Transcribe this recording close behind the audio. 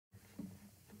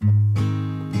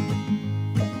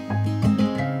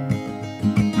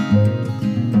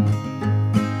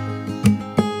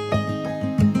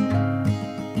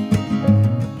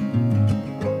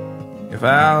If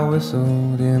I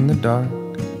whistled in the dark,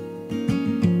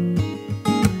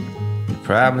 you'd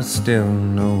probably still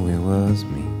know it was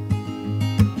me.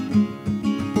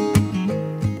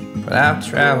 But I've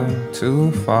traveled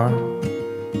too far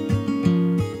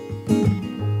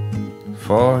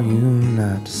for you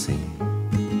not to see.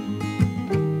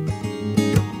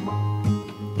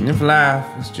 And if life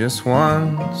is just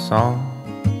one song,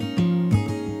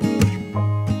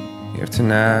 if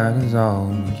tonight is all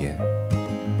we get,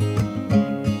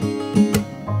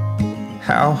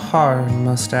 how hard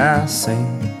must I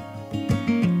sing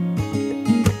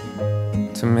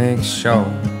to make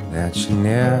sure that you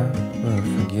never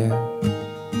forget?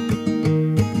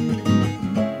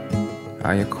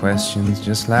 Are your questions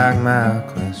just like my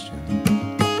questions?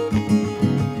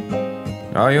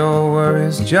 Are your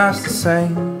worries just the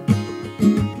same?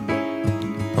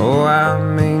 Oh, I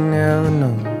may never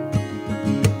know,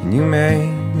 and you may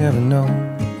never know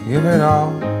if it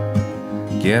all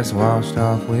gets washed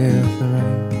off with the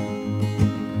rain.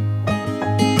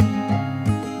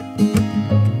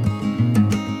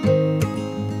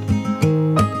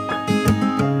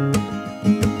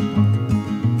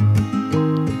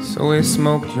 So we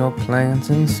smoked your plants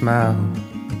and smiled,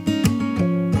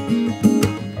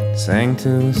 sang to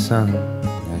the sun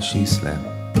as she slept.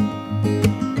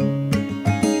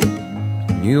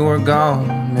 You were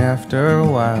gone after a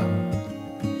while,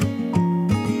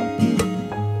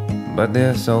 but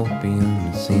this opium,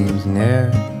 it seems,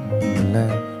 never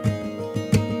left.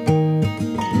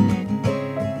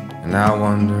 And I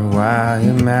wonder why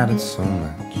it mattered so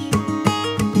much,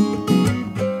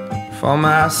 for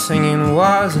my singing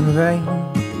was in vain.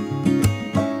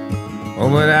 Oh,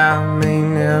 but I may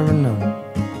never know,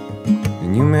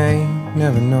 and you may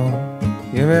never know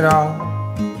if it all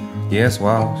gets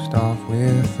washed off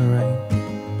with the rain.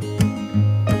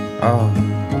 Oh,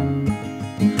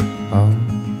 oh, oh.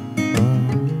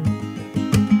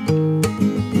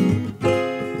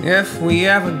 If we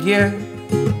ever get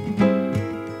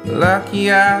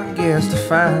lucky, I guess, to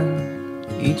find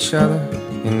each other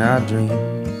in our dreams,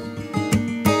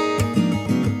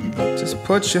 just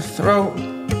put your throat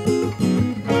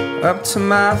up to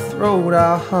my throat.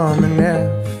 I'll hum an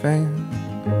F and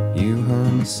you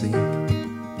hum a C.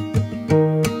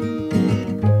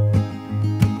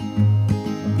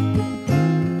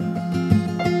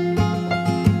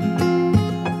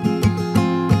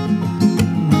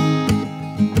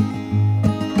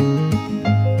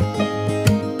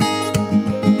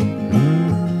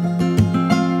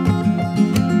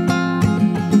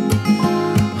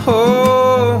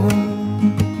 Oh,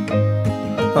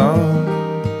 oh.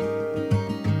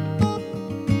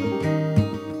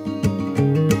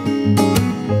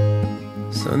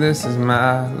 So this is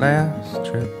my last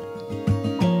trip.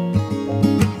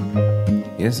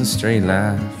 It's a straight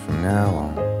life from now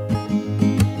on,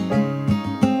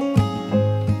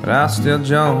 but I'll still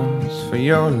Jones for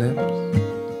your lips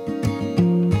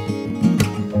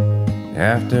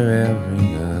after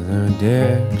every other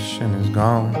addiction is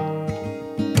gone.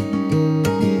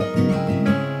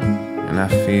 And I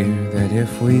fear that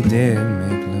if we did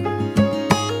make love,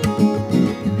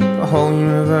 the whole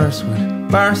universe would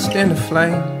burst into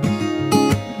flames.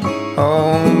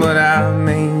 Oh, but I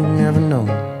may never know,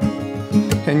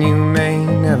 and you may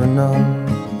never know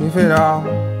if it all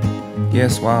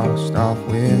gets washed off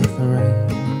with the rain.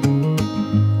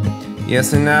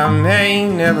 Yes, and I may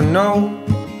never know,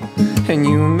 and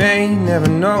you may never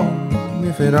know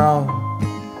if it all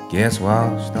gets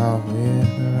washed off with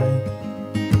the rain.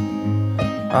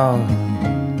 Oh.